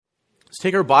Let's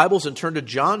take our Bibles and turn to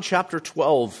John chapter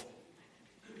 12.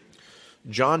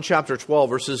 John chapter 12,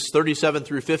 verses 37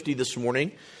 through 50 this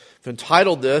morning. I've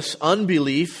entitled this,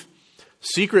 Unbelief,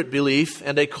 Secret Belief,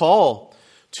 and a Call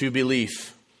to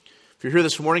Belief. If you're here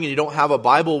this morning and you don't have a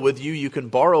Bible with you, you can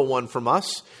borrow one from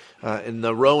us. In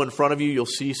the row in front of you, you'll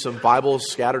see some Bibles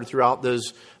scattered throughout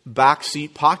those back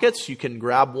seat pockets. You can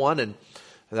grab one, and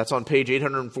that's on page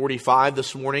 845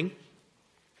 this morning.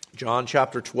 John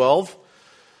chapter 12.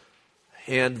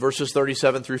 And verses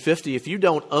 37 through 50. If you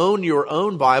don't own your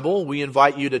own Bible, we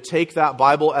invite you to take that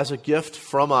Bible as a gift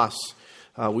from us.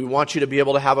 We want you to be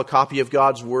able to have a copy of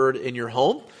God's Word in your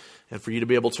home and for you to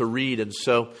be able to read. And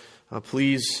so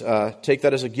please take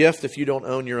that as a gift if you don't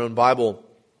own your own Bible.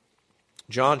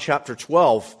 John chapter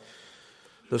 12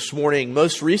 this morning.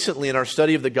 Most recently in our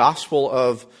study of the Gospel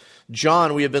of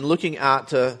John, we have been looking at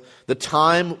the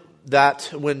time that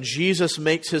when Jesus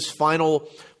makes his final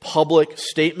public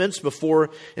statements before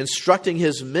instructing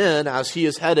his men as he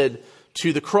is headed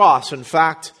to the cross. In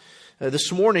fact,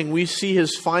 this morning we see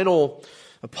his final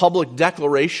public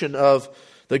declaration of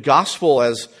the gospel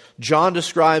as John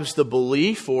describes the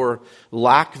belief or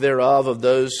lack thereof of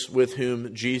those with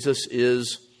whom Jesus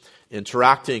is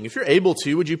interacting. If you're able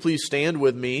to, would you please stand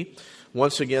with me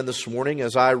once again this morning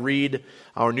as I read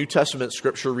our New Testament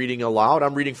scripture reading aloud.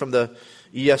 I'm reading from the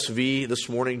ESV this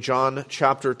morning, John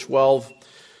chapter 12,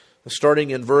 starting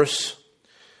in verse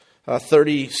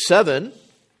 37.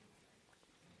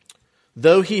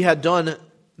 Though he had done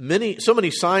so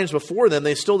many signs before them,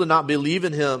 they still did not believe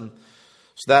in him,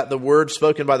 so that the word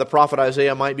spoken by the prophet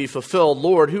Isaiah might be fulfilled.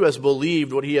 Lord, who has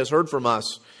believed what he has heard from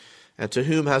us? And to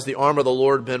whom has the arm of the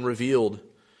Lord been revealed?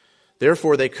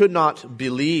 Therefore they could not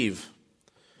believe.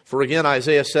 For again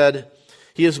Isaiah said,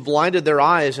 He has blinded their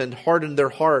eyes and hardened their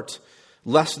heart,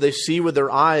 lest they see with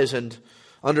their eyes and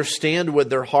understand with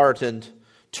their heart and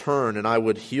turn, and I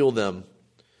would heal them.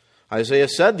 Isaiah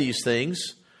said these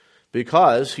things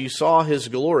because he saw his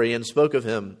glory and spoke of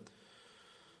him.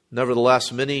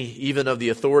 Nevertheless, many even of the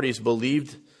authorities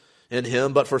believed in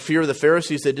him, but for fear of the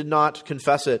Pharisees they did not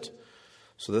confess it,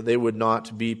 so that they would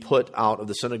not be put out of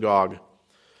the synagogue.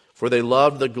 For they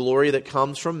loved the glory that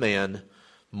comes from man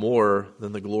more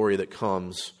than the glory that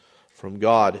comes from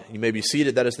God. You may be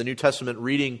seated. That is the New Testament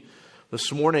reading this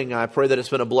morning. I pray that it's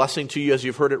been a blessing to you as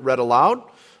you've heard it read aloud,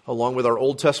 along with our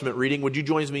Old Testament reading. Would you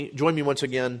join me once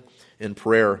again in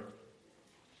prayer?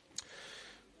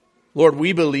 Lord,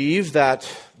 we believe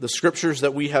that the scriptures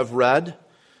that we have read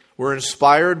were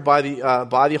inspired by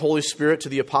the Holy Spirit to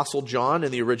the Apostle John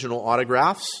in the original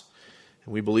autographs.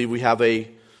 And we believe we have a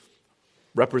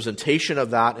representation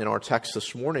of that in our text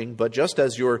this morning. But just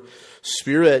as your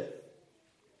Spirit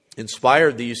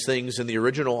inspired these things in the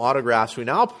original autographs, we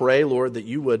now pray, Lord, that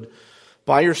you would,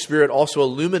 by your Spirit, also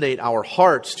illuminate our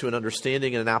hearts to an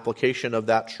understanding and an application of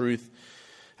that truth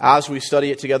as we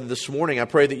study it together this morning. I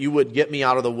pray that you would get me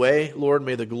out of the way, Lord.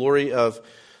 May the glory of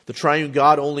the triune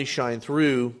God only shine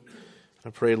through.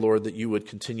 I pray, Lord, that you would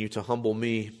continue to humble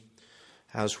me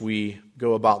as we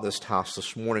go about this task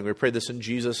this morning. We pray this in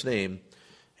Jesus' name.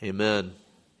 Amen.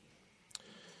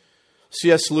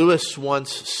 C.S. Lewis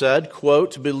once said,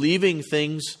 quote, "Believing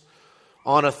things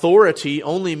on authority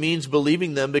only means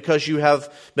believing them because you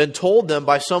have been told them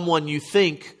by someone you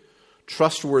think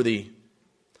trustworthy.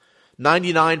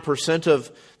 99% of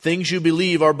things you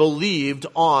believe are believed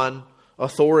on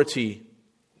authority.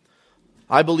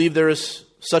 I believe there is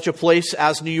such a place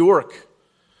as New York.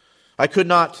 I could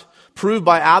not prove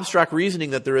by abstract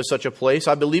reasoning that there is such a place.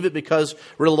 I believe it because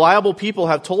reliable people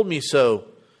have told me so.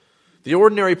 The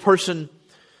ordinary person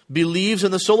believes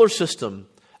in the solar system,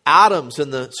 atoms,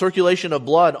 and the circulation of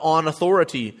blood on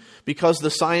authority because the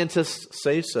scientists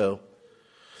say so.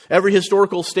 Every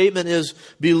historical statement is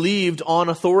believed on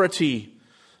authority.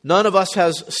 None of us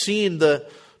has seen the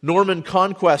Norman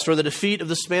conquest or the defeat of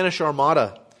the Spanish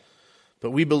Armada, but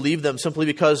we believe them simply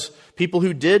because people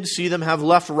who did see them have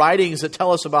left writings that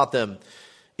tell us about them.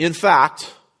 In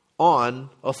fact,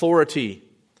 on authority.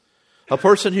 A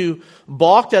person who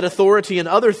balked at authority in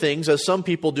other things, as some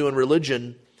people do in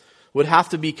religion, would have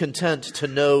to be content to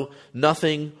know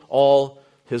nothing all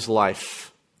his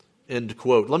life." End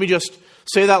quote. Let me just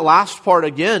say that last part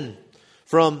again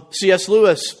from C.S.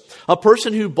 Lewis. A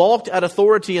person who balked at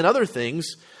authority in other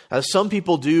things, as some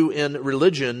people do in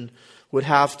religion, would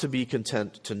have to be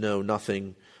content to know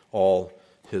nothing all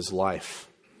his life.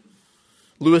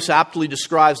 Lewis aptly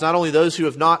describes not only those who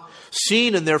have not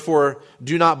seen and therefore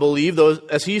do not believe, though,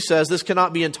 as he says, this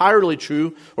cannot be entirely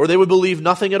true, or they would believe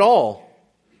nothing at all,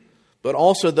 but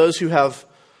also those who have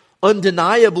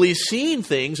undeniably seen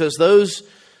things as those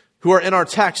who are in our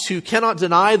text who cannot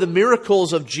deny the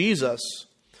miracles of Jesus,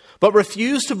 but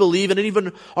refuse to believe and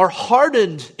even are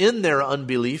hardened in their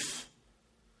unbelief.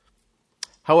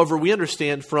 However, we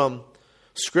understand from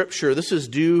Scripture this is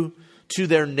due to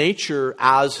their nature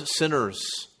as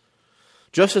sinners.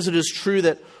 Just as it is true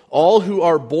that all who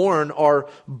are born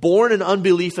in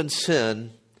unbelief and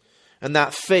sin, and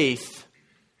that faith,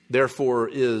 therefore,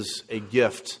 is a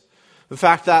gift. In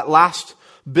fact, that last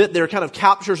bit there kind of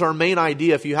captures our main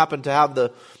idea. If you happen to have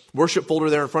the worship folder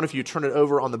there in front of you, turn it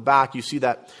over on the back. You see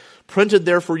that printed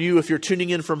there for you. If you're tuning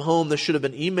in from home, this should have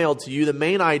been emailed to you. The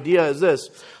main idea is this: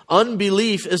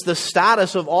 unbelief is the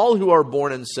status of all who are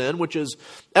born in sin, which is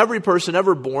every person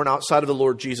ever born outside of the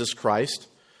Lord Jesus Christ.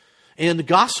 And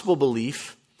gospel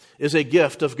belief is a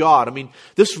gift of God. I mean,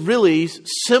 this really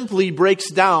simply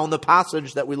breaks down the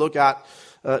passage that we look at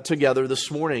together this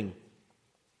morning.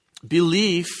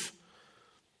 Belief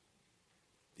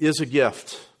is a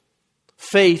gift.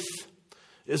 Faith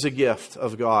is a gift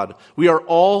of God. We are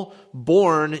all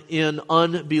born in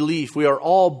unbelief. We are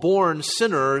all born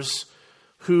sinners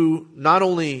who not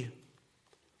only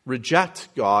reject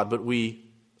God, but we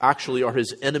actually are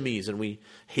His enemies and we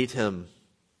hate Him.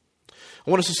 I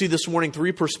want us to see this morning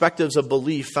three perspectives of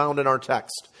belief found in our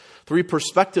text. Three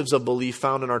perspectives of belief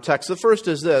found in our text. The first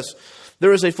is this: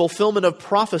 there is a fulfillment of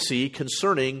prophecy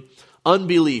concerning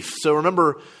unbelief. So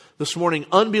remember this morning,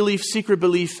 unbelief, secret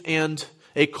belief, and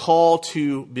a call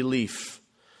to belief.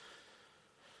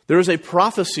 There is a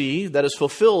prophecy that is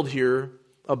fulfilled here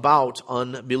about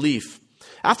unbelief.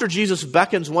 After Jesus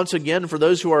beckons once again for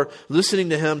those who are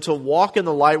listening to Him to walk in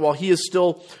the light while He is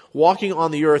still walking on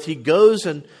the earth, He goes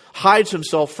and hides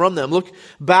Himself from them. Look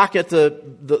back at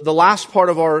the last part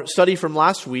of our study from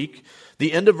last week,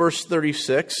 the end of verse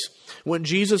 36, when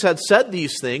Jesus had said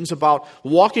these things about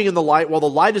walking in the light while the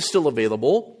light is still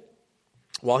available,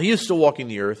 while He is still walking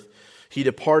the earth, He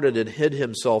departed and hid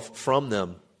Himself from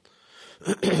them.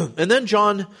 And then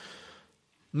John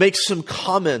makes some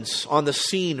comments on the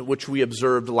scene which we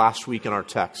observed last week in our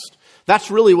text.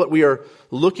 That's really what we are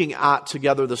looking at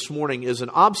together this morning, is an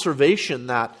observation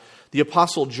that the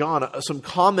Apostle John, some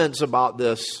comments about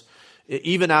this,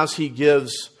 even as he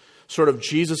gives sort of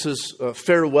Jesus'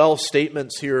 farewell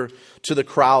statements here to the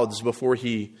crowds before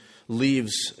he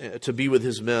leaves to be with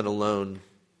his men alone.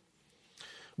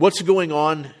 What's going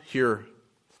on here?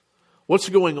 What's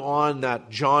going on that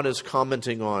John is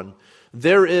commenting on?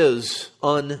 There is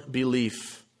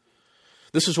unbelief.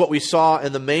 This is what we saw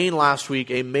in the main last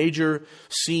week, a major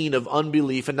scene of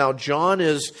unbelief. And now John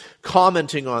is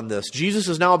commenting on this. Jesus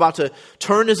is now about to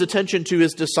turn his attention to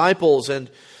his disciples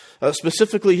and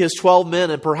specifically his 12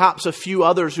 men and perhaps a few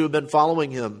others who have been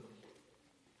following him.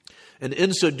 And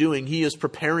in so doing, he is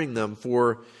preparing them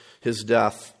for his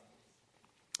death.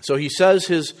 So he says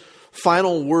his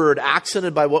final word,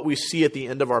 accented by what we see at the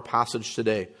end of our passage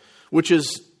today, which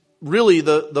is really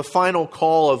the final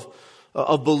call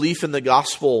of belief in the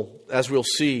gospel, as we'll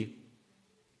see.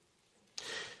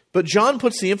 But John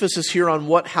puts the emphasis here on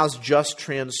what has just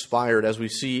transpired, as we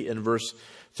see in verse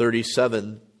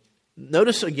 37.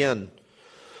 Notice again,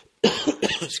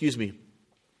 excuse me.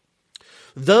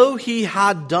 Though he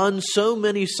had done so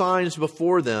many signs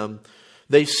before them,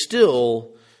 they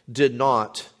still did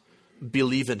not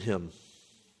believe in him.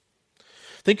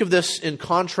 Think of this in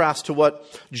contrast to what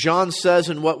John says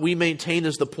and what we maintain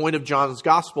is the point of John's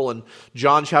gospel in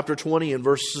John chapter 20 and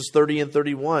verses 30 and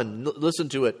 31. Listen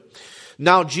to it.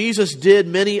 Now Jesus did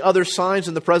many other signs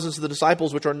in the presence of the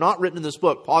disciples which are not written in this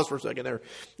book. Pause for a second there.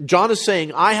 John is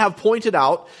saying, I have pointed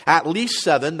out at least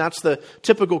 7. That's the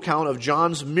typical count of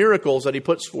John's miracles that he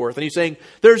puts forth. And he's saying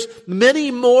there's many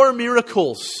more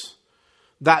miracles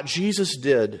that Jesus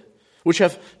did which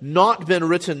have not been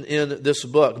written in this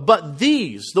book. But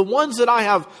these, the ones that I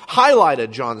have highlighted,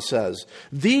 John says,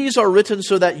 these are written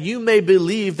so that you may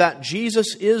believe that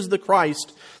Jesus is the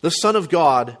Christ, the Son of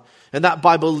God, and that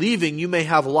by believing you may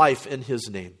have life in his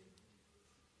name.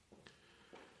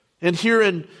 And here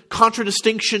in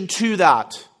contradistinction to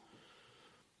that,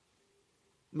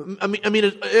 I mean,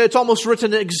 it's almost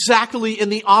written exactly in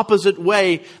the opposite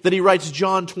way that he writes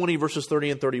John 20 verses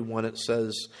 30 and 31. It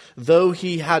says, though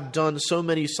he had done so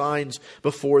many signs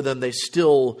before them, they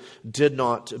still did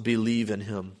not believe in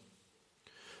him.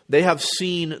 They have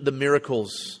seen the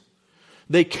miracles.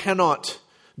 They cannot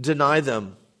deny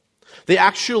them. They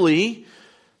actually,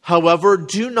 however,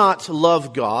 do not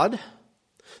love God.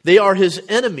 They are his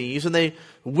enemies, and they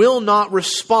will not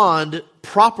respond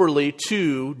properly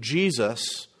to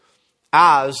Jesus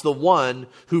as the one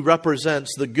who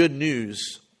represents the good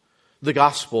news, the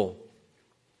gospel.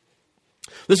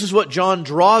 This is what John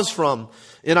draws from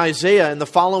in Isaiah in the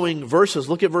following verses.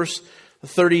 Look at verse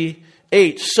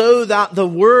 38. So that the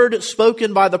word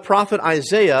spoken by the prophet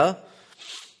Isaiah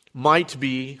might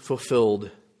be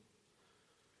fulfilled.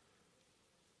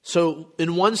 So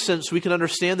in one sense, we can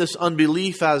understand this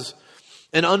unbelief as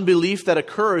an unbelief that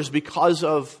occurs because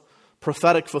of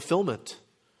prophetic fulfillment.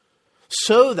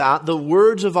 So that the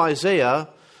words of Isaiah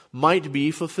might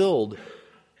be fulfilled.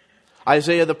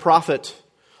 Isaiah the prophet,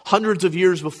 hundreds of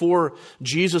years before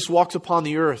Jesus walks upon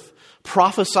the earth,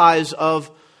 prophesies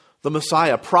of the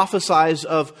Messiah, prophesies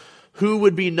of who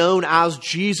would be known as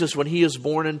Jesus when he is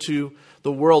born into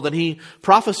the world. And he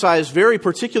prophesies very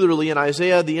particularly in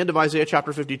Isaiah, the end of Isaiah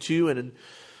chapter 52 and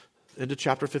into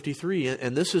chapter 53.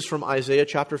 And this is from Isaiah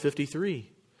chapter 53.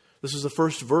 This is the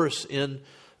first verse in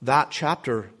that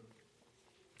chapter.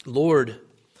 Lord,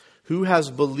 who has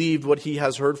believed what he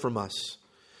has heard from us?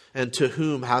 And to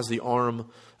whom has the arm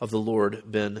of the Lord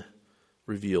been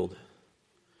revealed?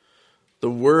 The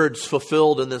words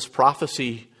fulfilled in this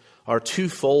prophecy are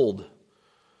twofold.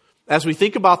 As we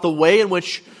think about the way in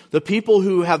which the people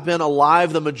who have been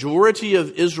alive, the majority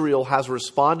of Israel has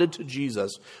responded to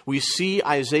Jesus, we see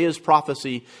Isaiah's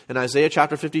prophecy in Isaiah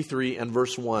chapter 53 and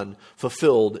verse 1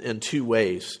 fulfilled in two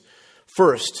ways.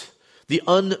 First, the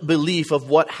unbelief of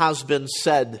what has been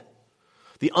said.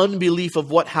 The unbelief of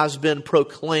what has been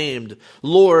proclaimed.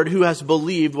 Lord, who has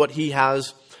believed what he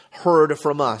has heard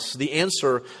from us? The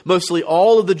answer, mostly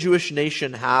all of the Jewish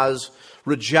nation has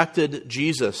rejected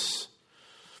Jesus.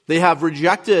 They have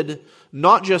rejected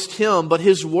not just him, but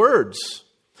his words.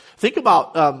 Think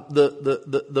about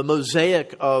the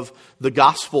mosaic of the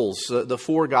Gospels, the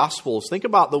four Gospels. Think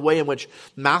about the way in which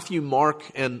Matthew, Mark,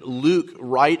 and Luke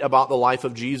write about the life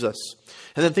of Jesus.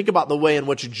 And then think about the way in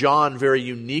which John very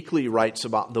uniquely writes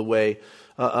about the way,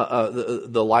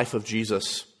 the life of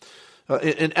Jesus.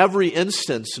 In every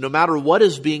instance, no matter what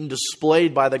is being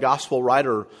displayed by the gospel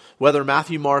writer, whether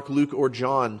Matthew, Mark, Luke, or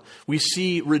John, we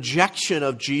see rejection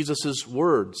of Jesus'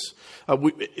 words.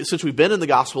 Since we've been in the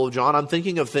Gospel of John, I'm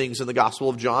thinking of things in the Gospel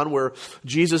of John where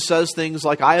Jesus says things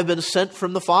like, I have been sent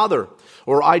from the Father,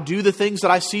 or I do the things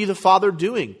that I see the Father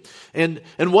doing. And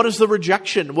what is the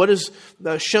rejection? What is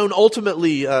shown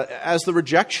ultimately as the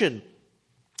rejection?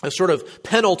 Sort of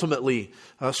penultimately,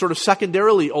 sort of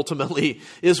secondarily, ultimately,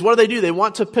 is what do? They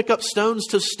want to pick up stones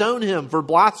to stone him for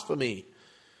blasphemy.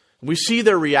 We see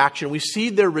their reaction. We see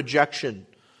their rejection.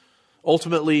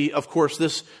 Ultimately, of course,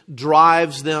 this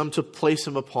drives them to place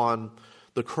him upon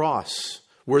the cross,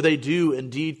 where they do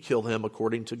indeed kill him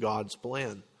according to God's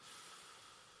plan.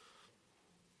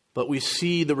 But we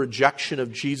see the rejection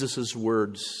of Jesus'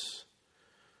 words.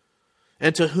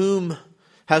 And to whom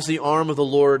has the arm of the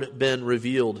Lord been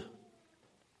revealed?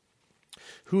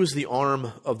 Who is the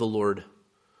arm of the Lord?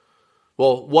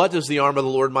 Well, what is the arm of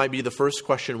the Lord might be the first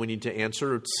question we need to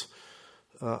answer. It's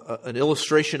an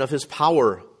illustration of his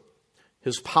power.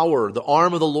 His power, the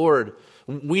arm of the Lord.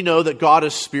 We know that God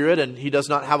is spirit and he does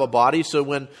not have a body. So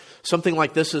when something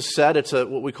like this is said, it's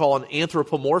what we call an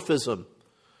anthropomorphism.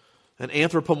 An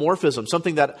anthropomorphism,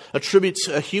 something that attributes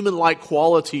a human-like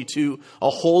quality to a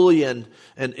holy and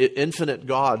infinite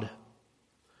God.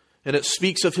 And it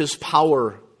speaks of his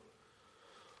power.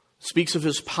 Speaks of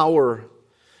his power.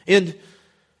 And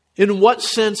in what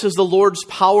sense has the Lord's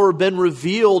power been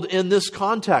revealed in this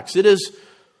context? It is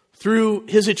through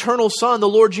his eternal Son, the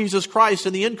Lord Jesus Christ,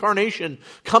 in the incarnation,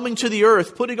 coming to the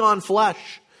earth, putting on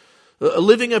flesh,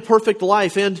 living a perfect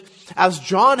life. And as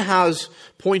John has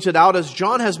pointed out, as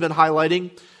John has been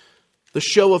highlighting, the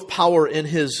show of power in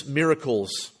his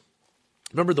miracles.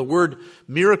 Remember, the word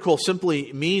miracle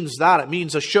simply means that. It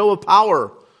means a show of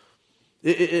power.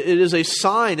 It is a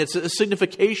sign. It's a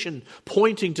signification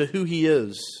pointing to who he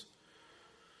is.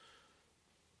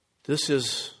 This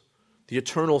is the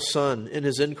eternal Son in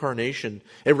his incarnation,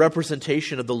 a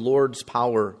representation of the Lord's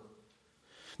power.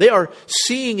 They are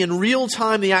seeing in real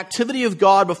time the activity of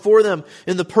God before them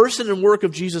in the person and work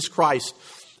of Jesus Christ.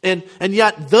 And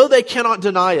yet, though they cannot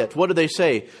deny it, what do they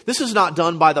say? This is not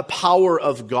done by the power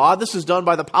of God. This is done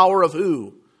by the power of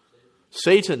who?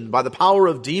 Satan, by the power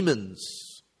of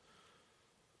demons.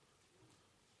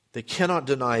 They cannot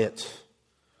deny it.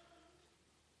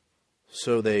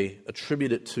 So they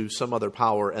attribute it to some other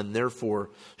power and therefore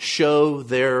show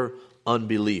their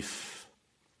unbelief.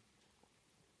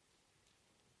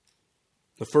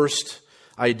 The first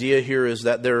idea here is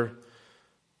that their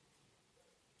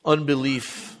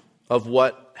unbelief of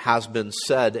what has been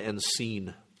said and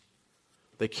seen.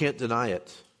 They can't deny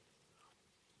it.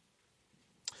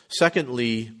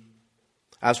 Secondly,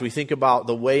 as we think about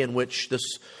the way in which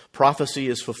this prophecy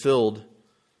is fulfilled,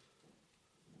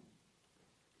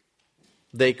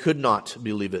 they could not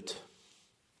believe it.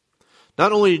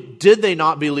 Not only did they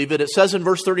not believe it, it says in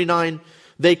verse 39,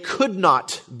 they could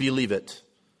not believe it.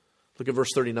 Look at verse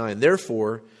 39.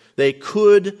 Therefore, they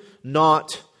could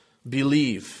not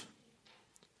believe.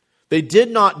 They did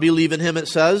not believe in him, it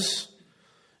says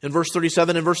in verse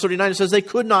 37. In verse 39, it says they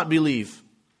could not believe.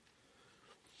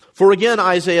 For again,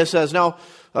 Isaiah says, now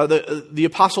the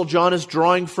Apostle John is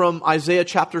drawing from Isaiah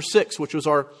chapter 6, which was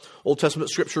our Old Testament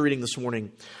scripture reading this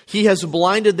morning. He has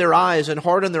blinded their eyes and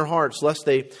hardened their hearts, lest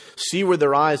they see with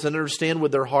their eyes and understand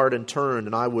with their heart and turn,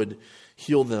 and I would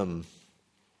heal them.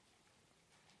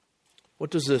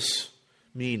 What does this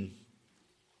mean?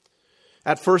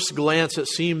 At first glance, it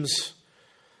seems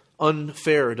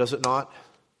unfair, does it not?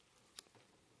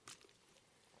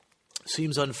 It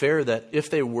seems unfair that if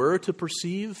they were to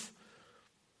perceive,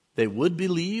 they would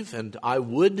believe, and I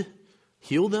would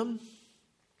heal them.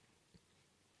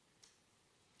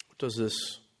 What does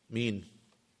this mean?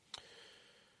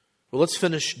 Well, let's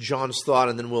finish John's thought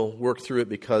and then we'll work through it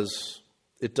because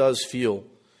it does feel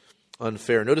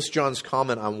unfair. Notice John's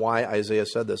comment on why Isaiah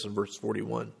said this in verse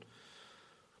 41.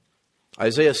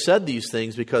 Isaiah said these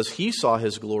things because he saw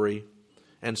his glory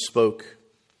and spoke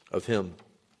of him.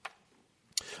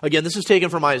 Again, this is taken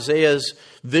from Isaiah's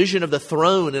vision of the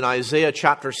throne in Isaiah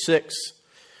chapter 6.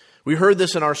 We heard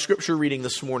this in our scripture reading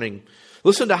this morning.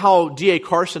 Listen to how D.A.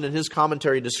 Carson in his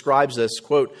commentary describes this.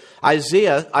 Quote,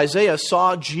 Isaiah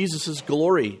saw Jesus'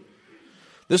 glory.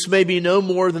 This may be no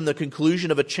more than the conclusion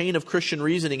of a chain of Christian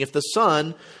reasoning. If the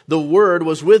Son, the Word,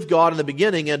 was with God in the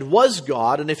beginning and was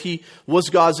God, and if He was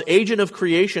God's agent of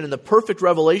creation and the perfect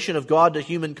revelation of God to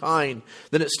humankind,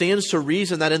 then it stands to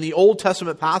reason that in the Old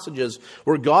Testament passages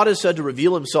where God is said to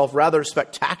reveal Himself rather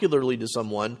spectacularly to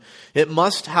someone, it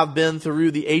must have been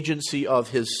through the agency of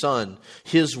His Son,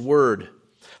 His Word.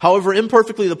 However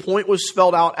imperfectly the point was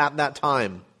spelled out at that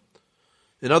time.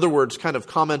 In other words, kind of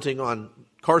commenting on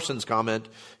Carson's comment,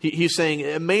 he's saying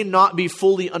it may not be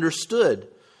fully understood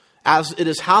as it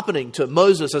is happening to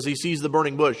Moses as he sees the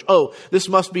burning bush. Oh, this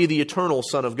must be the eternal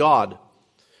Son of God.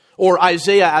 Or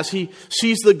Isaiah as he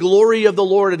sees the glory of the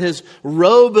Lord and his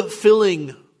robe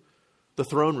filling the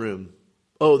throne room.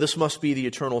 Oh, this must be the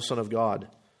eternal Son of God.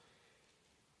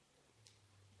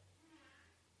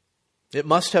 It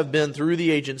must have been through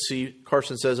the agency,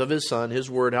 Carson says, of His Son, His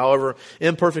Word. However,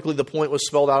 imperfectly the point was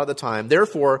spelled out at the time.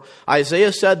 Therefore,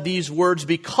 Isaiah said these words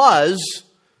because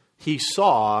he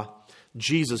saw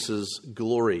Jesus'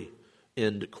 glory.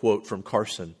 End quote from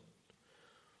Carson.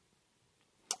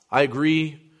 I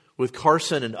agree with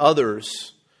Carson and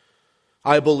others.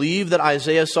 I believe that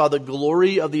Isaiah saw the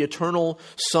glory of the eternal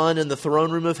Son in the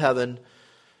throne room of heaven.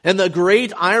 And the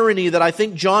great irony that I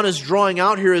think John is drawing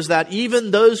out here is that even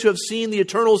those who have seen the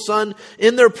eternal Son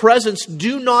in their presence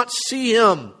do not see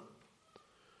Him.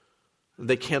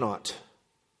 They cannot.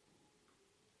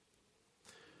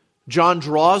 John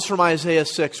draws from Isaiah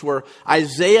 6 where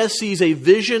Isaiah sees a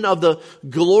vision of the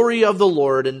glory of the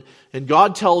Lord and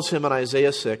God tells him in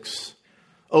Isaiah 6,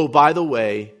 oh, by the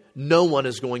way, no one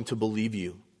is going to believe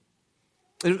you.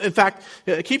 In fact,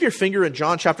 keep your finger in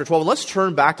John chapter 12 and let's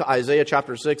turn back to Isaiah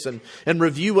chapter 6 and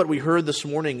review what we heard this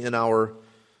morning in our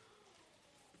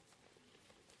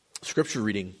scripture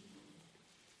reading.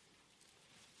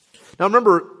 Now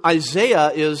remember,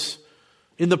 Isaiah is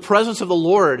in the presence of the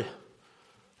Lord.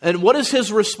 And what is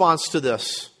his response to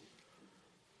this?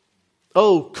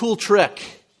 Oh, cool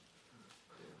trick.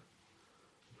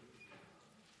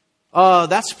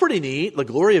 That's pretty neat. The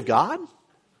glory of God?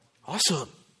 Awesome.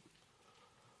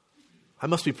 I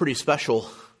must be pretty special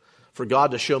for God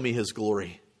to show me His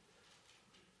glory.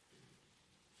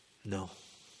 No.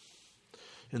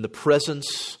 In the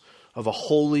presence of a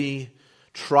holy,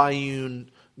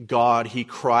 triune God, he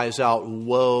cries out,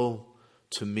 woe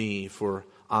to me, for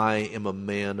I am a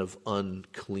man of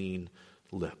unclean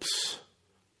lips.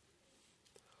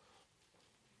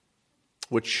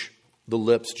 Which the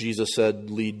lips, Jesus said,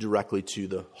 lead directly to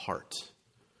the heart.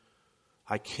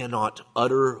 I cannot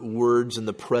utter words in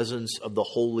the presence of the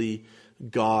holy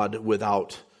God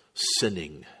without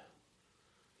sinning.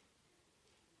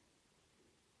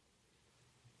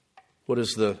 What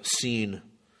is the scene?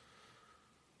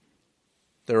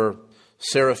 There are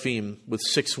seraphim with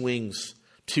 6 wings,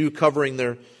 2 covering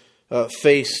their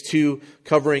face, 2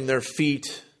 covering their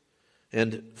feet,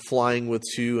 and flying with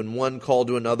 2. And one called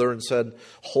to another and said,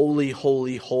 holy,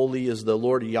 holy, holy is the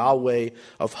Lord Yahweh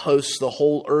of hosts. The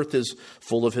whole earth is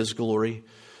full of His glory.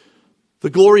 The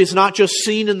glory is not just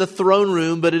seen in the throne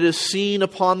room, but it is seen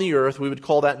upon the earth. We would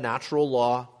call that natural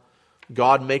law.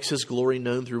 God makes His glory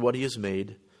known through what He has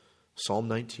made. Psalm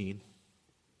 19.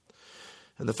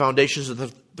 And the foundations of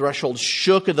the threshold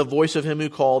shook at the voice of him who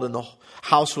called, and the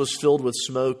house was filled with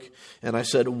smoke. And I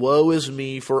said, Woe is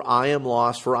me, for I am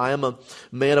lost, for I am a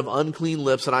man of unclean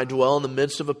lips, and I dwell in the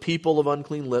midst of a people of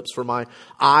unclean lips, for my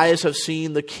eyes have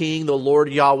seen the King, the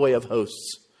Lord Yahweh of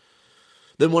hosts.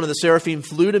 Then one of the seraphim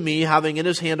flew to me, having in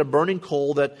his hand a burning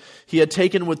coal that he had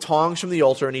taken with tongs from the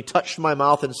altar, and he touched my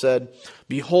mouth and said,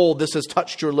 Behold, this has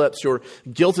touched your lips. Your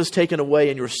guilt is taken away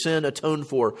and your sin atoned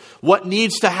for. What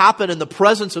needs to happen in the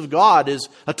presence of God is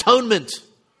atonement.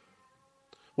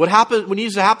 What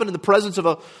needs to happen in the presence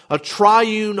of a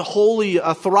triune, holy,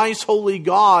 a thrice holy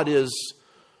God is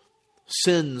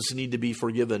sins need to be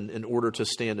forgiven in order to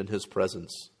stand in his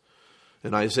presence.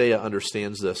 And Isaiah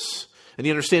understands this. And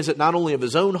he understands it not only of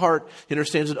his own heart, he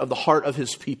understands it of the heart of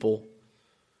his people.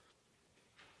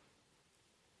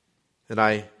 And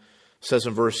I, says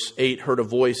in verse 8, heard a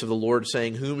voice of the Lord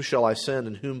saying, Whom shall I send,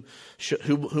 and whom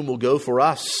will go for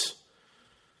us?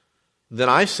 Then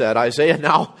I said, Isaiah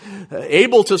now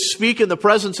able to speak in the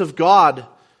presence of God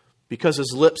because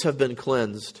his lips have been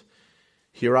cleansed.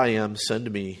 Here I am,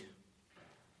 send me.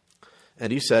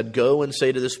 And he said, Go and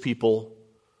say to this people,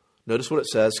 notice what it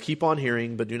says, keep on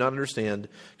hearing, but do not understand.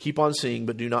 Keep on seeing,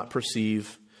 but do not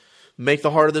perceive. Make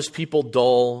the heart of this people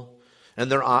dull, and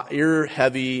their ear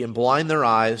heavy, and blind their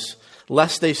eyes,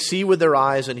 lest they see with their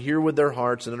eyes, and hear with their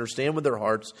hearts, and understand with their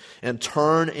hearts, and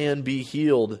turn and be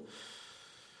healed.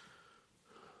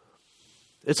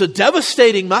 It's a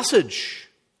devastating message.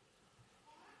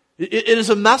 It is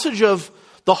a message of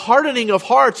the hardening of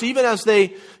hearts, even as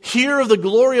they hear of the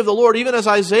glory of the Lord, even as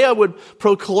Isaiah would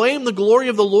proclaim the glory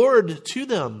of the Lord to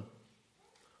them.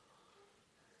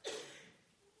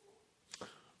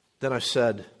 Then I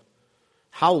said,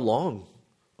 How long,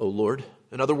 O Lord?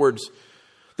 In other words,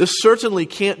 this certainly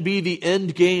can't be the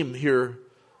end game here,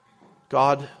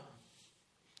 God.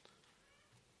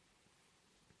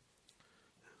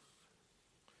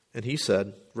 And he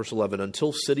said, verse 11,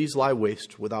 Until cities lie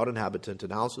waste without inhabitant,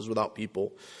 and houses without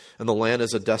people, and the land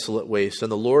is a desolate waste. And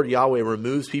the Lord Yahweh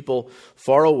removes people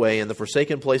far away, and the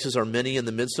forsaken places are many in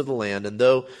the midst of the land. And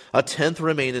though a tenth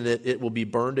remain in it, it will be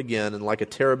burned again. And like a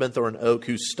terebinth or an oak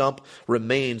whose stump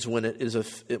remains when it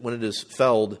is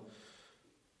felled,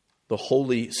 the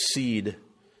holy seed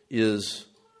is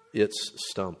its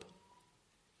stump.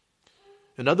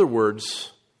 In other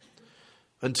words,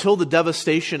 until the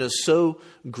devastation is so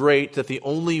great that the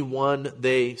only one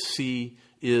they see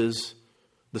is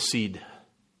the seed.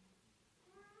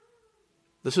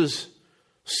 This is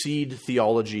seed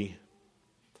theology.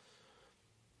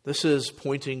 This is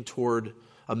pointing toward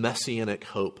a messianic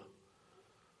hope.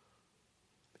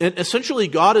 And essentially,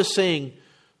 God is saying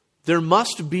there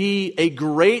must be a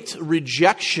great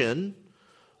rejection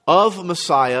of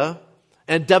Messiah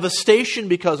and devastation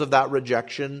because of that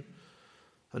rejection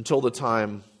until the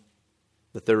time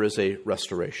that there is a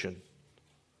restoration.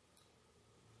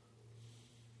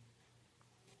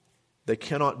 They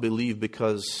cannot believe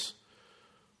because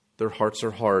their hearts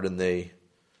are hard and they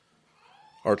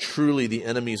are truly the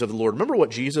enemies of the Lord. Remember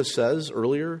what Jesus says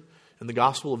earlier in the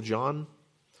Gospel of John?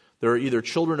 There are either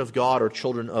children of God or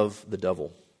children of the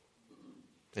devil.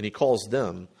 And he calls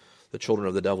them the children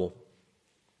of the devil.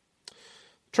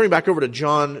 Turning back over to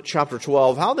John chapter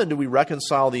 12, how then do we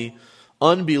reconcile the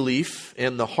unbelief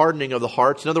and the hardening of the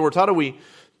hearts? In other words, how do we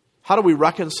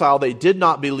reconcile they did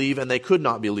not believe and they could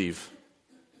not believe?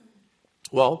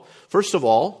 Well, first of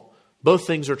all, both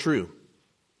things are true.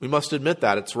 We must admit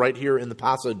that. It's right here in the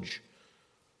passage.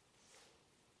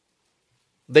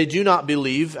 They do not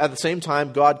believe. At the same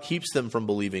time, God keeps them from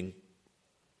believing.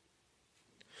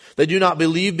 They do not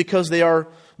believe because they are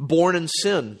born in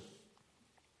sin.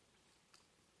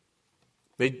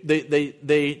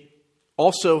 They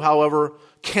also, however,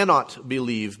 cannot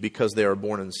believe because they are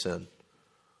born in sin.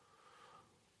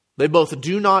 They both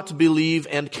do not believe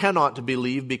and cannot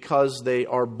believe because they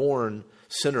are born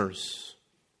sinners.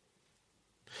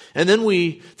 And then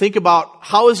we think about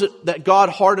how is it that God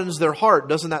hardens their heart?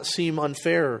 Doesn't that seem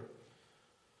unfair?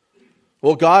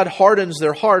 Well, God hardens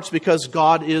their hearts because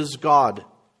God is God.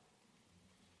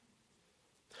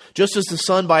 Just as the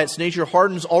sun by its nature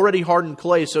hardens already hardened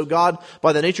clay, so God,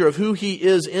 by the nature of who He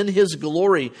is in His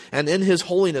glory and in His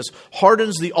holiness,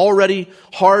 hardens the already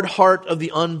hard heart of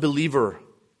the unbeliever.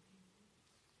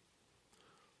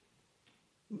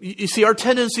 You see, our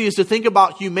tendency is to think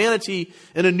about humanity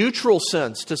in a neutral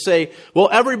sense, to say, well,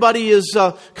 everybody is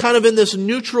kind of in this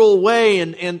neutral way,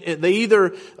 and they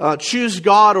either choose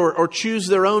God or choose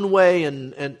their own way,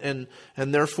 and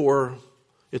therefore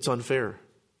it's unfair.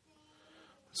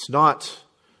 It's not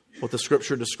what the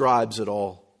Scripture describes at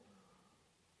all.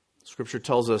 Scripture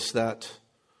tells us that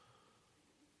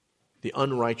The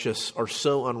unrighteous are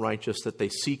so unrighteous that they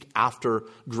seek after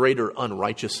greater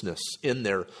unrighteousness in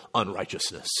their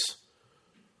unrighteousness.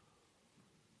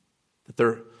 That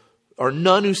there are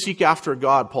none who seek after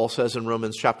God, Paul says in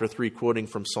Romans chapter 3, quoting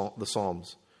from the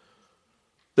Psalms.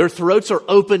 Their throats are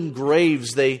open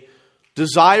graves. They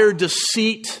desire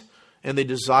deceit and they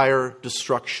desire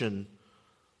destruction.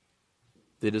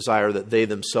 They desire that they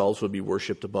themselves would be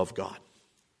worshipped above God.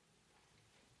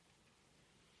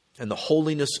 And the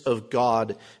holiness of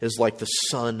God is like the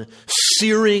sun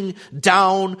searing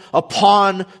down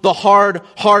upon the hard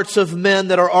hearts of men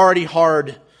that are already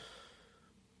hard.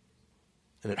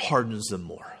 And it hardens them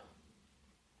more.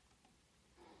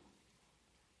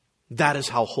 That is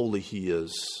how holy He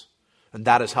is. And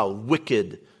that is how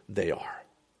wicked they are.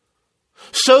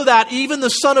 So that even the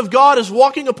Son of God is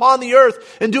walking upon the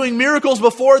earth and doing miracles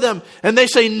before them. And they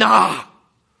say, nah,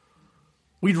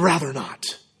 we'd rather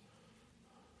not.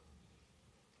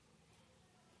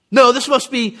 No, this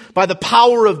must be by the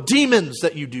power of demons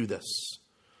that you do this.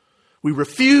 We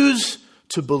refuse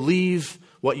to believe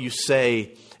what you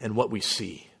say and what we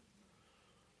see.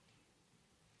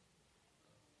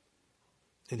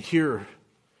 And here,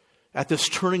 at this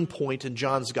turning point in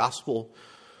John's gospel,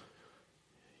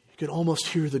 you can almost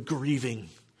hear the grieving.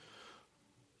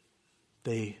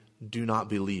 They do not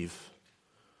believe,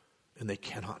 and they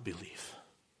cannot believe.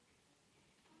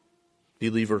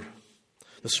 Believer,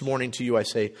 this morning to you I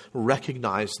say,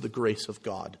 recognize the grace of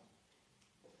God.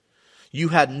 You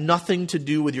had nothing to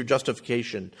do with your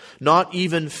justification. Not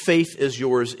even faith is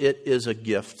yours. It is a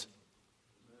gift.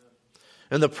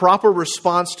 And the proper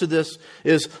response to this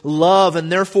is love and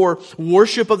therefore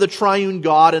worship of the triune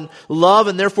God, and love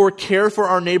and therefore care for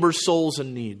our neighbor's souls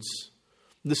and needs.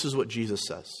 This is what Jesus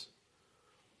says.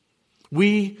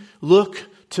 We look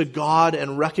to God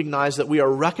and recognize that we are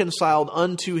reconciled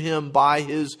unto Him by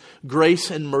His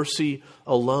grace and mercy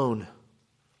alone.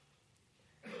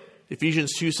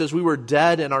 Ephesians 2 says we were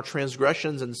dead in our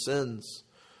transgressions and sins.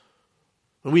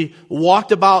 And we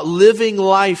walked about living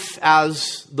life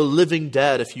as the living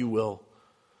dead, if you will.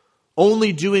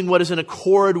 Only doing what is in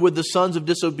accord with the sons of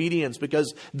disobedience,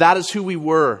 because that is who we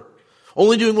were.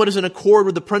 Only doing what is in accord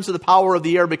with the prince of the power of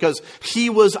the air, because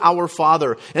he was our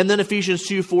father. And then Ephesians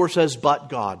 2:4 says, but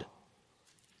God,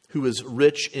 who is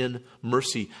rich in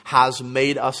mercy, has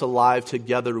made us alive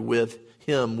together with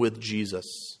Him, with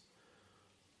Jesus.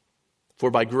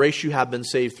 For by grace you have been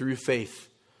saved through faith.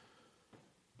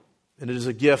 And it is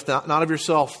a gift, not of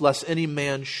yourself, lest any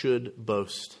man should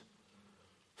boast.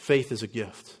 Faith is a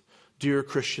gift. Dear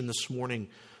Christian, this morning,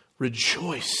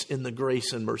 rejoice in the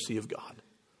grace and mercy of God.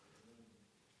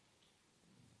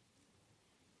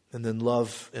 And then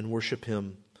love and worship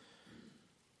Him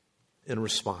in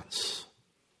response.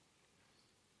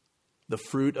 The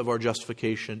fruit of our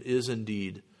justification is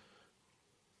indeed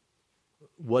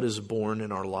what is born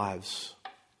in our lives.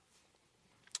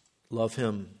 Love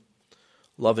Him.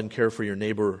 Love and care for your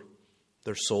neighbor,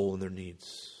 their soul and their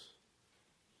needs.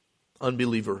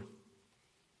 Unbeliever,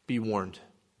 be warned.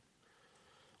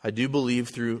 I do believe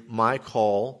through my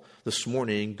call this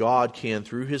morning, God can,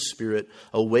 through His Spirit,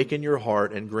 awaken your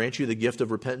heart and grant you the gift of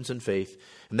repentance and faith,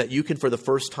 and that you can, for the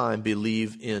first time,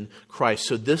 believe in Christ.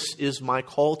 So this is my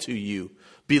call to you.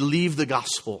 Believe the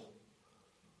gospel.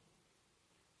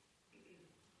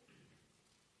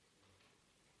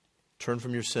 Turn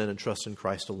from your sin and trust in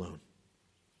Christ alone.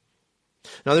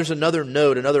 Now there's another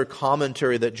note, another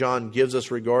commentary that John gives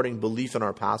us regarding belief in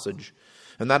our passage.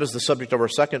 And that is the subject of our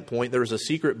second point. There is a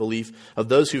secret belief of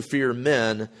those who fear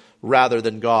men rather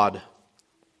than God.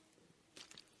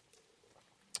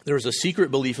 There is a secret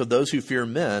belief of those who fear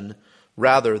men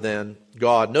rather than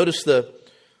God. Notice the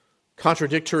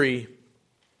contradictory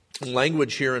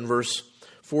language here in verse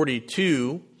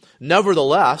 42.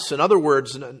 Nevertheless, in other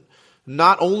words,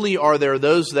 not only are there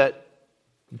those that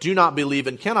do not believe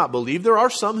and cannot believe, there are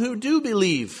some who do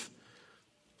believe.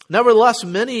 Nevertheless,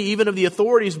 many even of the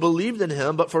authorities believed in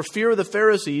Him, but for fear of the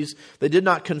Pharisees, they did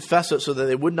not confess it so that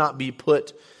they would not be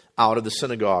put out of the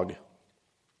synagogue.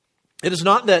 It is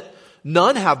not that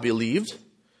none have believed.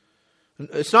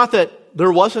 It's not that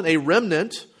there wasn't a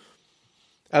remnant,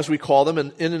 as we call them,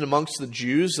 in and amongst the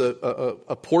Jews,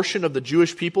 a portion of the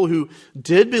Jewish people who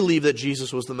did believe that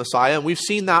Jesus was the Messiah. And we've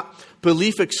seen that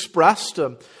belief expressed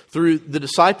through the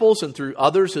disciples and through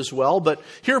others as well. But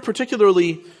here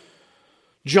particularly,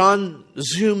 John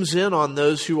zooms in on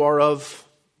those who are of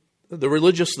the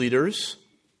religious leaders.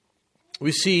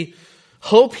 We see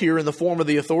hope here in the form of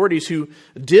the authorities who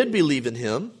did believe in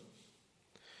Him.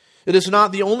 It is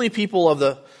not the only people of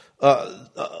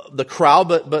the crowd,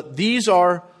 but these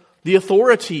are the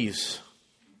authorities.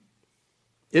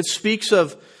 It speaks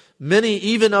of Many,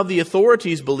 even of the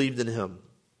authorities, believed in him.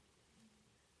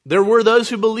 There were those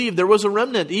who believed. There was a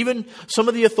remnant. Even some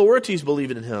of the authorities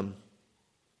believed in him.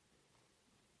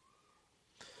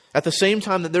 At the same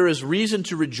time that there is reason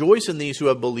to rejoice in these who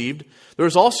have believed, there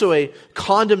is also a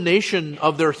condemnation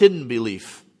of their hidden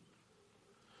belief.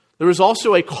 There is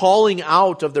also a calling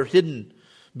out of their hidden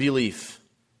belief.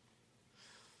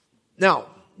 Now,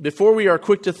 before we are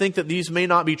quick to think that these may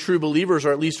not be true believers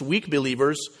or at least weak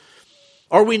believers,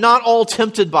 are we not all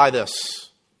tempted by this?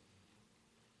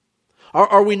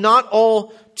 Are we not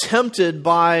all tempted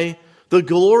by the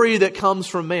glory that comes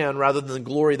from man rather than the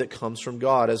glory that comes from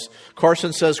God? As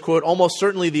Carson says, quote, almost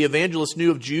certainly the evangelist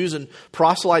knew of Jews and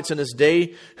proselytes in his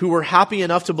day who were happy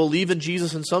enough to believe in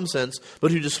Jesus in some sense,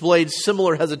 but who displayed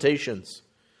similar hesitations.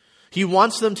 He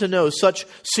wants them to know such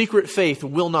secret faith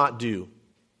will not do.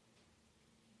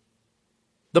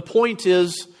 The point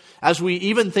is, as we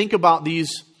even think about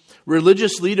these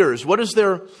religious leaders, what is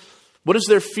their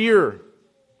fear?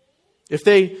 If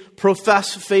they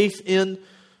profess faith in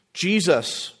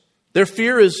Jesus, their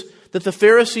fear is that the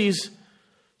Pharisees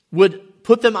would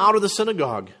put them out of the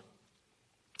synagogue.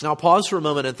 Now pause for a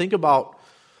moment and think about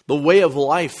the way of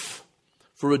life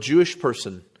for a Jewish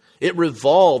person. It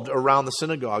revolved around the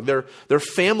synagogue. Their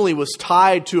family was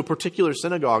tied to a particular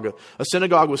synagogue. A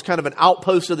synagogue was kind of an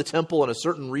outpost of the temple in a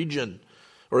certain region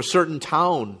or a certain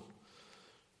town.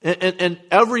 And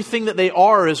everything that they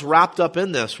are is wrapped up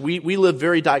in this. We live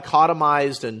very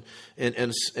dichotomized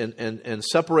and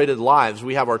separated lives.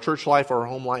 We have our church life, our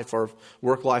home life, our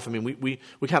work life. I mean,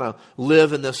 we kind of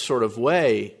live in this sort of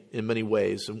way in many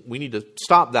ways. And we need to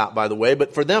stop that, by the way.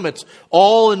 But for them, it's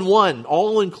all in one,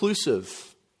 all inclusive.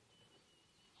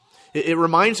 It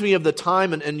reminds me of the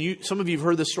time, and some of you have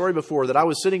heard this story before, that I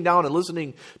was sitting down and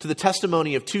listening to the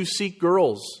testimony of two Sikh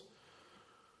girls.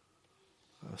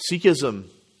 Sikhism.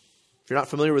 If you're not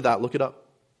familiar with that, look it up.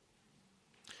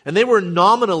 And they were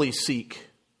nominally Sikh.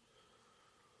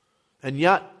 And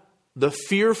yet, the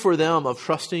fear for them of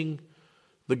trusting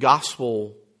the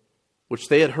gospel, which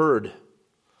they had heard,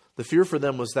 the fear for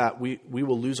them was that we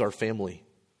will lose our family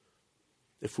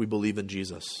if we believe in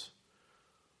Jesus.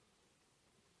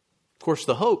 Of course,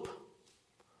 the hope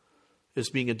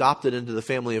is being adopted into the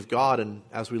family of God. And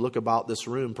as we look about this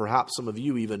room, perhaps some of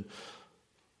you even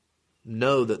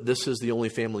know that this is the only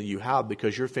family you have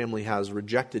because your family has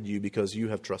rejected you because you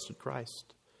have trusted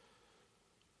Christ.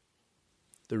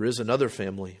 There is another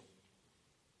family.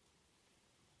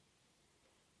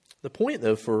 The point,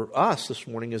 though, for us this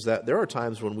morning is that there are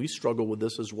times when we struggle with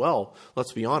this as well.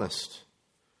 Let's be honest.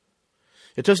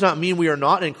 It does not mean we are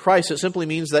not in Christ. It simply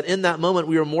means that in that moment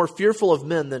we are more fearful of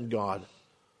men than God.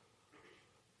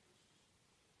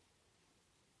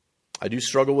 I do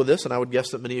struggle with this, and I would guess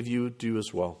that many of you do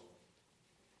as well.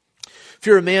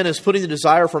 Fear of man is putting the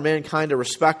desire for mankind to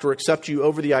respect or accept you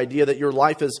over the idea that your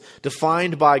life is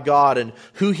defined by God and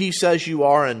who He says you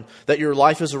are, and that your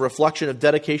life is a reflection of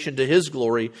dedication to His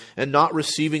glory and not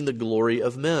receiving the glory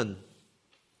of men.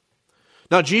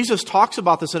 Now, Jesus talks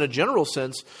about this in a general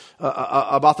sense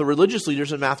about the religious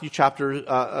leaders in Matthew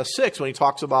chapter 6 when He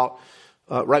talks about,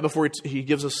 right before He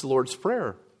gives us the Lord's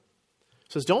Prayer. He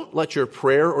says, don't let your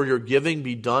prayer or your giving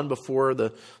be done before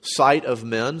the sight of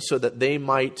men so that they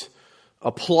might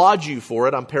applaud you for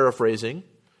it. I'm paraphrasing.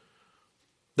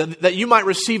 That you might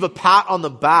receive a pat on the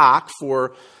back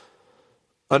for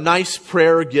a nice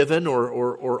prayer given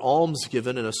or alms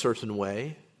given in a certain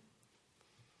way.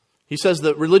 He says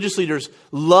that religious leaders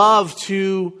love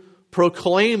to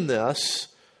proclaim this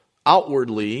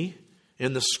outwardly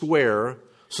in the square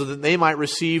so that they might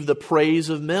receive the praise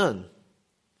of men.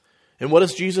 And what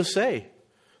does Jesus say?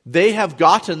 They have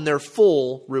gotten their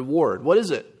full reward. What is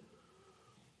it?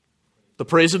 The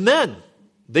praise of men.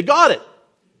 They got it.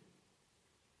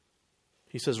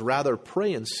 He says, rather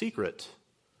pray in secret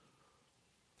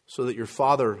so that your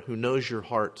Father who knows your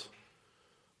heart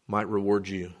might reward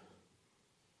you.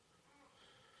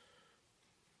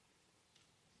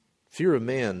 Fear of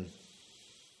man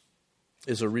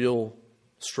is a real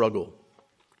struggle.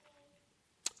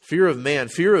 Fear of man,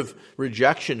 fear of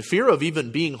rejection, fear of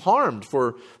even being harmed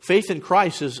for faith in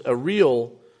Christ is a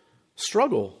real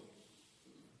struggle.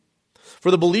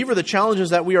 For the believer, the challenge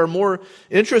is that we are more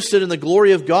interested in the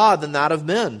glory of God than that of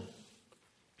men.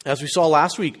 As we saw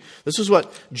last week, this is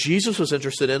what Jesus was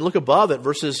interested in. Look above at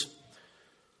verses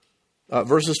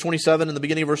 27 and the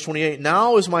beginning of verse 28.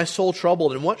 Now is my soul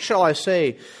troubled, and what shall I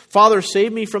say? Father,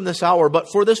 save me from this hour,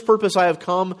 but for this purpose I have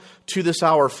come to this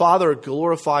hour. Father,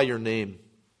 glorify your name.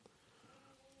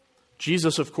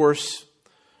 Jesus, of course,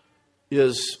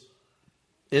 is,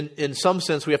 in some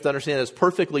sense, we have to understand, is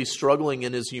perfectly struggling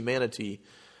in his humanity,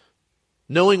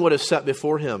 knowing what is set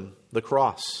before him, the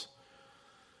cross.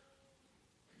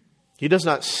 He does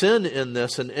not sin in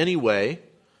this in any way,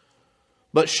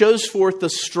 but shows forth the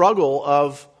struggle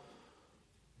of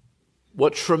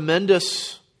what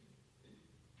tremendous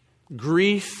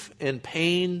grief and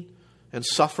pain and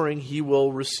suffering he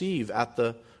will receive at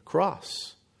the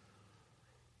cross.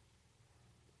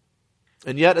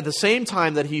 And yet at the same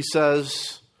time that he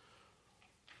says,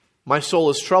 my soul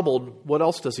is troubled, what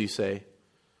else does he say?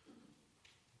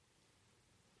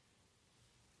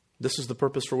 This is the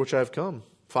purpose for which I have come.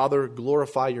 Father,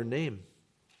 glorify your name.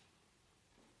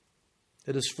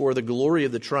 It is for the glory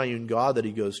of the triune God that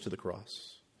he goes to the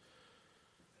cross.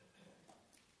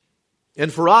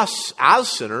 And for us as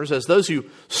sinners, as those who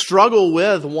struggle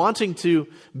with wanting to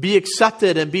be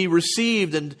accepted and be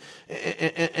received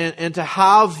and to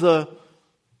have the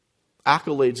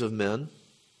accolades of men,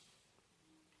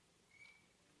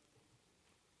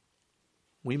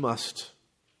 we must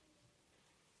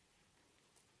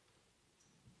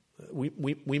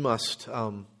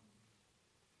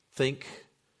think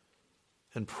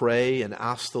and pray and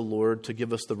ask the Lord to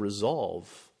give us the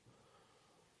resolve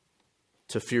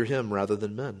to fear him rather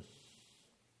than men.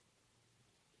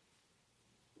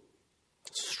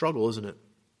 It's a struggle, isn't it?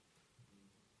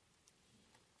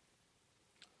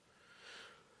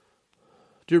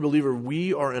 Dear believer,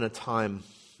 we are in a time,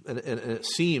 and it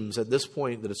seems at this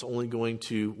point that it's only going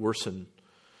to worsen.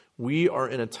 We are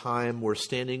in a time where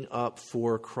standing up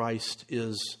for Christ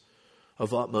is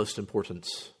of utmost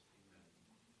importance.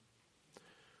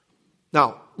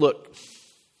 Now, look,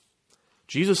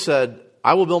 Jesus said,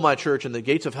 I will build my church and the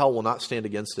gates of hell will not stand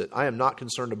against it. I am not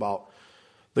concerned about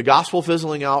the gospel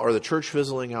fizzling out or the church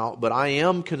fizzling out, but I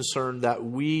am concerned that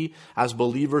we as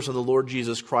believers in the Lord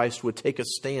Jesus Christ would take a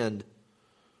stand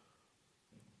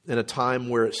in a time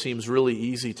where it seems really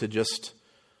easy to just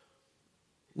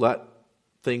let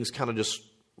things kind of just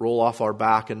roll off our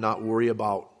back and not worry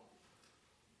about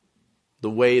the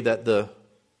way that the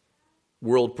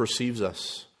world perceives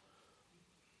us.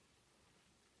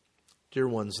 Dear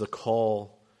ones, the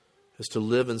call is to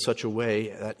live in such a way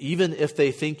that even if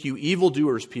they think you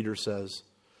evildoers, Peter says,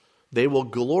 they will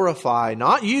glorify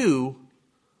not you,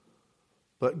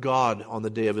 but God on the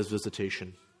day of his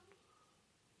visitation.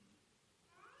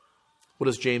 What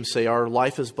does James say? Our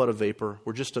life is but a vapor.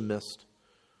 We're just a mist.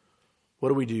 What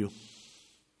do?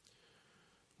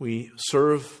 We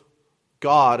serve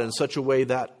God in such a way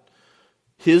that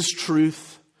his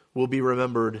truth will be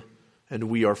remembered and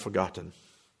we are forgotten.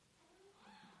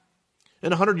 And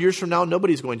 100 years from now,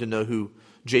 nobody's going to know who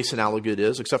Jason Alligood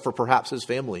is, except for perhaps his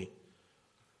family.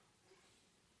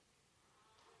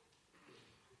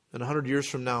 And 100 years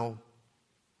from now,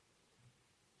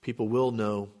 people will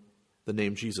know the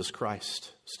name Jesus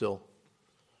Christ still.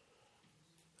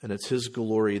 And it's his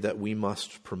glory that we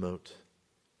must promote.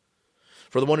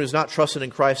 For the one who's not trusted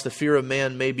in Christ, the fear of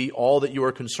man may be all that you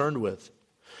are concerned with.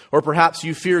 Or perhaps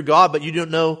you fear God, but you don't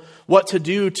know what to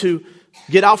do to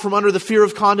get out from under the fear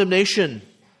of condemnation.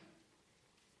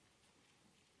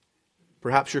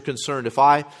 Perhaps you're concerned, if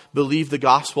I believe the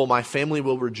gospel, my family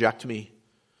will reject me.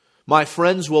 My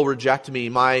friends will reject me.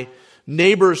 My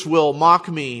neighbors will mock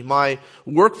me. My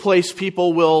workplace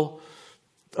people will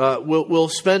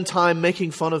spend time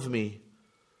making fun of me.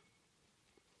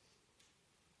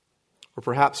 Or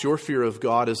perhaps your fear of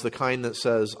God is the kind that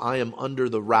says, I am under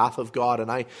the wrath of God and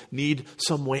I need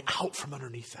some way out from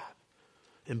underneath that.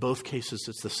 In both cases,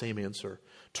 it's the same answer.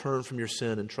 Turn from your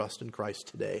sin and trust in Christ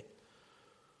today.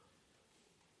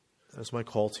 That's my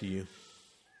call to you.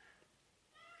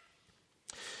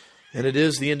 And it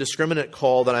is the indiscriminate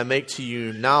call that I make to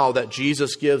you now that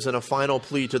Jesus gives in a final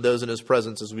plea to those in his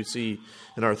presence, as we see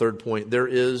in our third point. There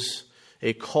is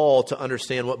a call to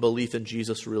understand what belief in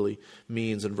Jesus really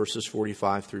means in verses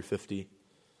 45 through 50.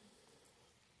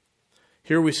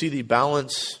 Here we see the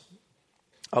balance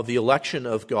of the election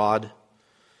of God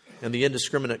and the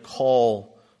indiscriminate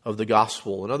call of the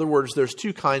gospel. In other words, there's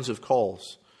two kinds of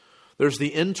calls. There's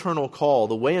the internal call.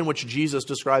 The way in which Jesus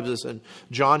describes this in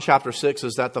John chapter 6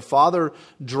 is that the Father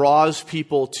draws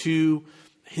people to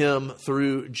him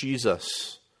through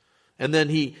Jesus. And then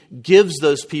he gives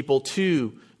those people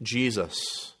to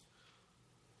Jesus.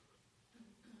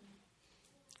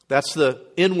 That's the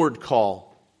inward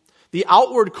call. The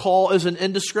outward call is an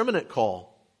indiscriminate call.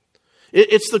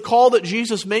 It's the call that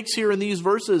Jesus makes here in these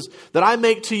verses that I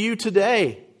make to you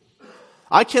today.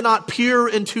 I cannot peer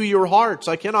into your hearts.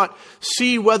 I cannot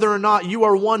see whether or not you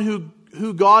are one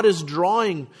who God is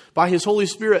drawing by his Holy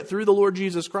Spirit through the Lord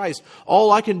Jesus Christ.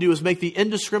 All I can do is make the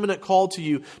indiscriminate call to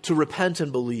you to repent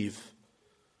and believe.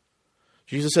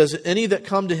 Jesus says, any that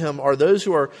come to him are those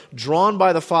who are drawn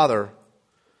by the Father.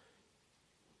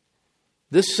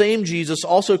 This same Jesus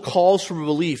also calls for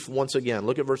belief once again.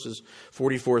 Look at verses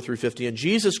 44 through 50. And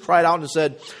Jesus cried out and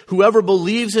said, "Whoever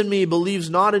believes in me believes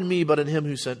not in me, but in him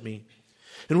who sent me.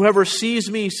 And whoever sees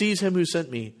me sees him who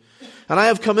sent me. And I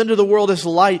have come into the world as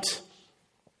light,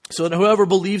 so that whoever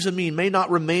believes in me may not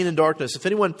remain in darkness. If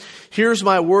anyone hears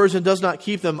my words and does not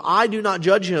keep them, I do not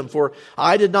judge him, for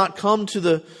I did not come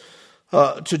to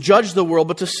judge the world,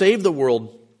 but to save the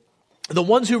world. The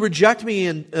one who rejects me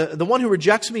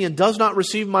and does not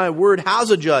receive my word has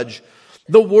a judge.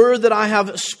 The word that I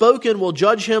have spoken will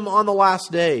judge him on the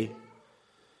last day.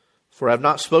 For I have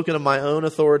not spoken of my own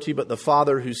authority, but the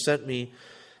Father who sent me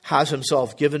has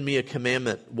himself given me a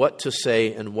commandment, what to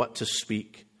say and what to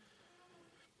speak.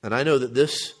 And I know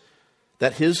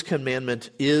that his commandment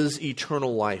is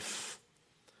eternal life.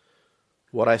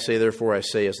 What I say, therefore, I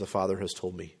say as the Father has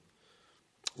told me."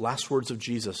 Last words of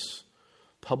Jesus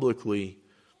publicly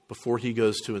before he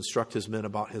goes to instruct his men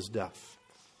about his death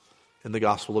in the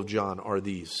Gospel of John are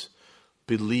these.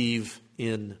 Believe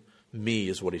in me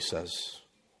is what he says.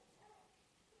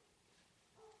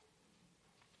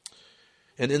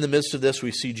 And in the midst of this,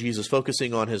 we see Jesus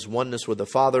focusing on his oneness with the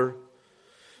Father.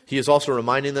 He is also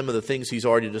reminding them of the things he's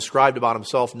already described about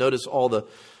himself. Notice all the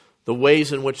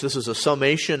ways in which this is a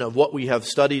summation of what we have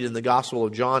studied in the Gospel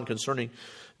of John concerning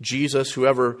Jesus.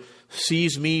 Whoever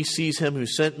sees me sees him who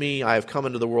sent me. I have come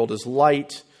into the world as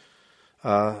light.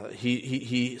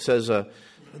 He says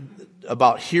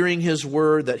about hearing his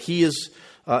word that he is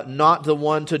not the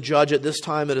one to judge at this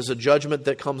time. It is a judgment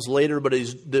that comes later, but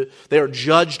they are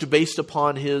judged based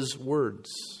upon his words.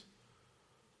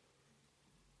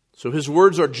 So his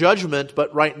words are judgment,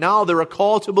 but right now they're a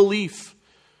call to belief.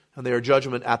 And they are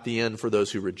judgment at the end for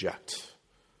those who reject.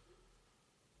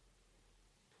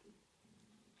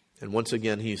 And once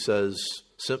again he says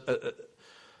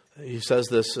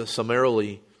this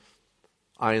summarily,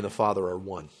 I and the Father are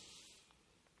one.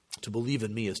 To believe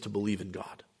in me is to believe in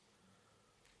God.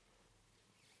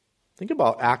 Think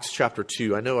about Acts chapter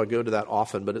 2. I know I go to that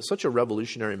often, but it's such a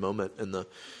revolutionary moment in the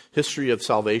history of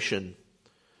salvation.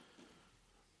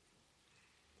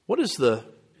 What is the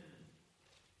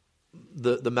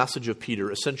message of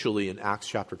Peter essentially in Acts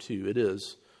chapter 2? It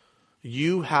is,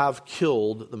 you have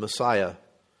killed the Messiah,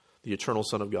 the eternal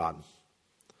Son of God.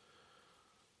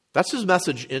 That's his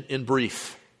message in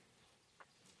brief.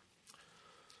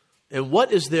 And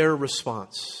what is their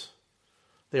response?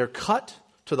 They are cut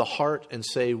to the heart and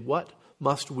say, what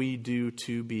must we do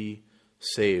to be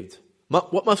saved?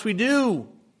 What must we do?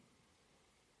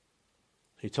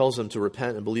 He tells them to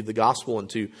repent and believe the gospel and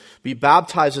to be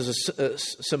baptized as a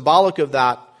symbolic of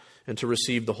that and to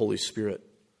receive the Holy Spirit.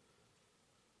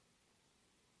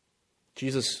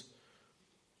 Jesus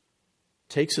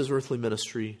takes his earthly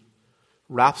ministry,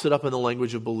 wraps it up in the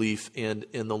language of belief and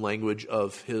in the language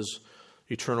of his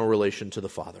eternal relation to the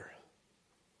Father.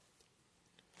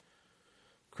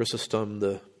 Chrysostom,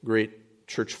 the great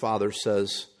church father,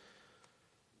 says,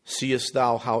 "Seest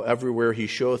thou how everywhere he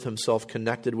showeth himself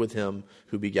connected with him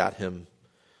who begat him,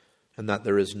 and that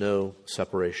there is no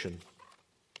separation."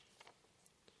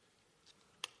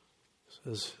 He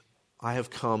says, I have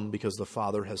come because the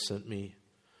Father has sent me,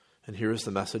 and here is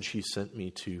the message he sent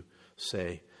me to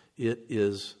say. It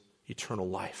is eternal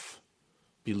life.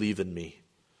 Believe in me.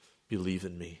 Believe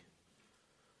in me.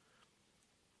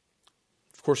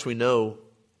 Of course, we know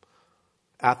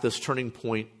at this turning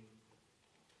point,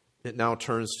 it now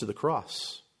turns to the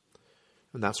cross.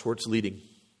 And that's where it's leading.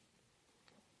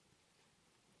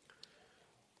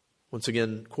 Once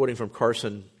again, quoting from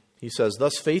Carson, he says,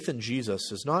 "Thus faith in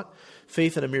Jesus is not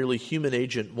faith in a merely human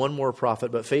agent, one more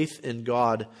prophet, but faith in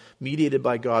God, mediated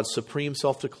by God's supreme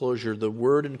self-disclosure, the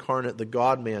Word incarnate, the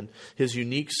God-man, his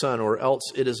unique Son, or else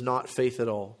it is not faith at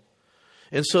all.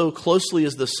 And so closely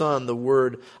is the Son, the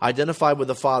Word, identified with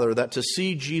the Father, that to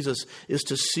see Jesus is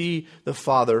to see the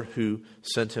Father who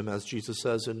sent him," as Jesus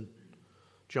says in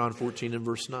John 14 and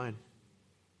verse 9.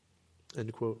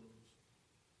 End quote.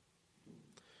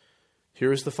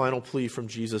 Here is the final plea from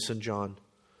Jesus and John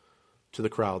to the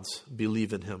crowds.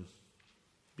 Believe in him.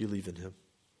 Believe in him.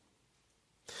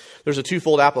 There's a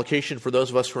twofold application for those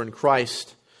of us who are in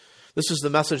Christ. This is the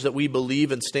message that we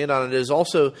believe and stand on. It is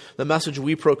also the message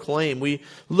we proclaim. We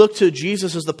look to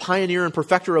Jesus as the pioneer and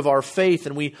perfecter of our faith,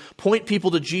 and we point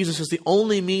people to Jesus as the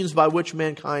only means by which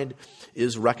mankind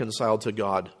is reconciled to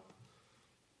God.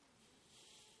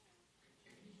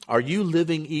 Are you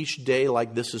living each day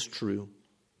like this is true?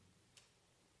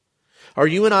 Are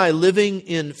you and I living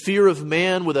in fear of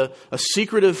man with a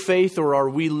secretive faith, or are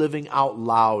we living out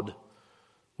loud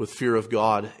with fear of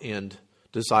God and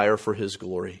desire for his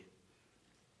glory?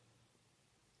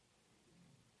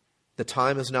 The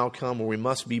time has now come where we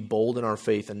must be bold in our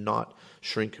faith and not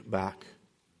shrink back.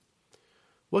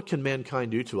 What can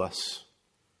mankind do to us?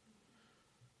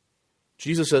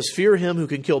 Jesus says, fear him who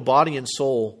can kill body and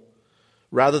soul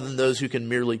rather than those who can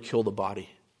merely kill the body.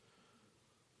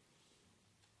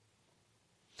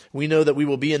 We know that we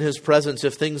will be in his presence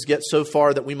if things get so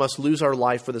far that we must lose our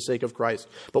life for the sake of Christ.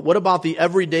 But what about the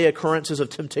everyday occurrences of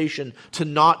temptation to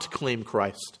not claim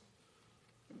Christ?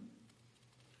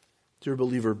 Dear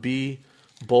believer, be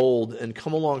bold and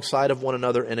come alongside of one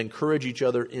another and encourage each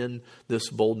other in this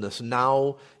boldness.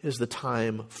 Now is the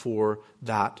time for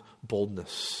that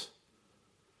boldness.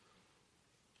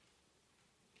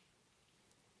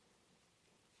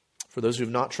 For those who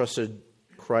have not trusted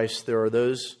Christ, there are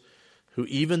those who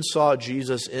even saw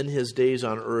Jesus in his days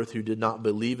on earth who did not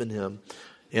believe in him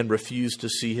and refused to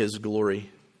see his glory.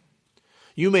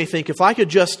 You may think, if I could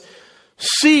just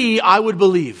see, I would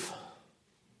believe.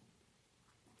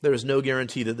 There is no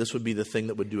guarantee that this would be the thing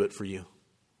that would do it for you.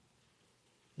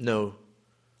 No.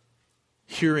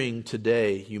 Hearing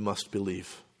today, you must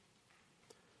believe.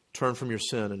 Turn from your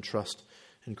sin and trust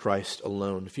in Christ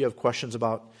alone. If you have questions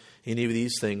about any of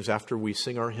these things after we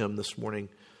sing our hymn this morning,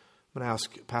 I'm going to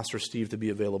ask Pastor Steve to be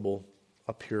available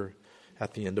up here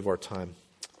at the end of our time.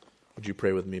 Would you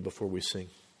pray with me before we sing?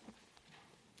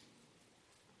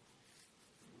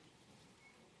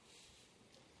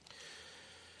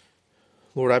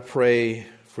 Lord, I pray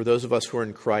for those of us who are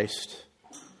in Christ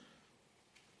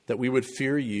that we would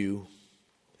fear you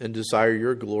and desire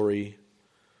your glory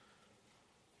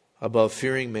above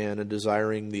fearing man and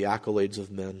desiring the accolades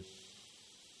of men.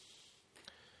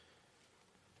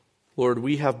 Lord,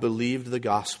 we have believed the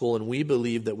gospel, and we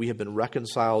believe that we have been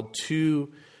reconciled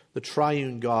to the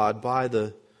triune God by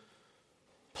the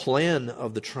plan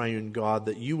of the triune God,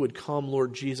 that you would come,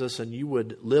 Lord Jesus, and you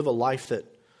would live a life that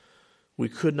we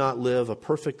could not live, a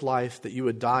perfect life, that you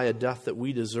would die a death that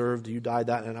we deserved. You died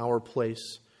that in our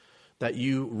place, that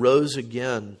you rose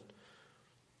again,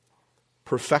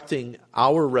 perfecting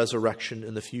our resurrection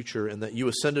in the future, and that you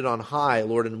ascended on high,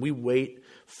 Lord, and we wait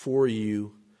for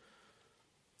you.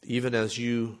 Even as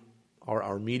you are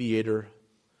our mediator,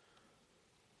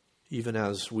 even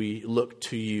as we look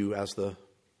to you as the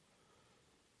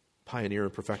pioneer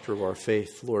and perfecter of our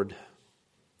faith, Lord,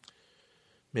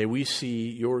 may we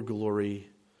see your glory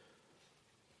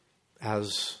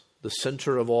as the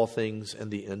center of all things and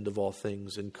the end of all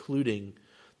things, including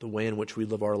the way in which we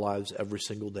live our lives every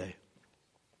single day.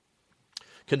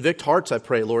 Convict hearts, I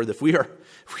pray, Lord, if we are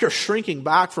shrinking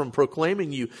back from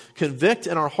proclaiming you, convict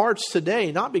in our hearts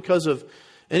today, not because of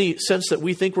any sense that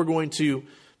we think we're going to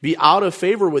be out of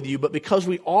favor with you, but because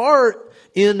we are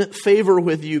in favor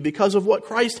with you, because of what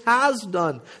Christ has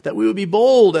done, that we would be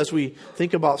bold as we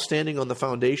think about standing on the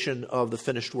foundation of the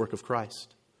finished work of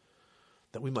Christ,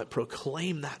 that we might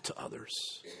proclaim that to others.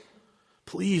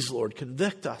 Please, Lord,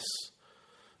 convict us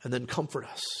and then comfort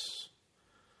us.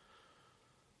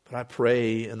 But I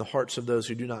pray in the hearts of those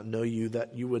who do not know you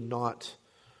that you would not,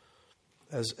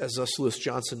 as S. Lewis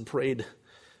Johnson prayed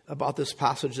about this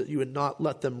passage, that you would not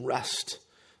let them rest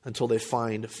until they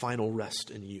find final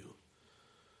rest in you.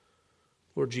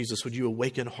 Lord Jesus, would you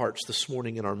awaken hearts this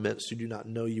morning in our midst who do not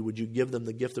know you? Would you give them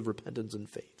the gift of repentance and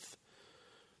faith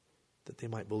that they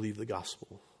might believe the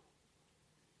gospel?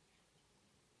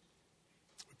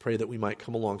 We pray that we might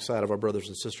come alongside of our brothers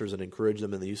and sisters and encourage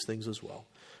them in these things as well.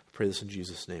 I pray this in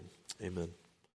Jesus' name. Amen.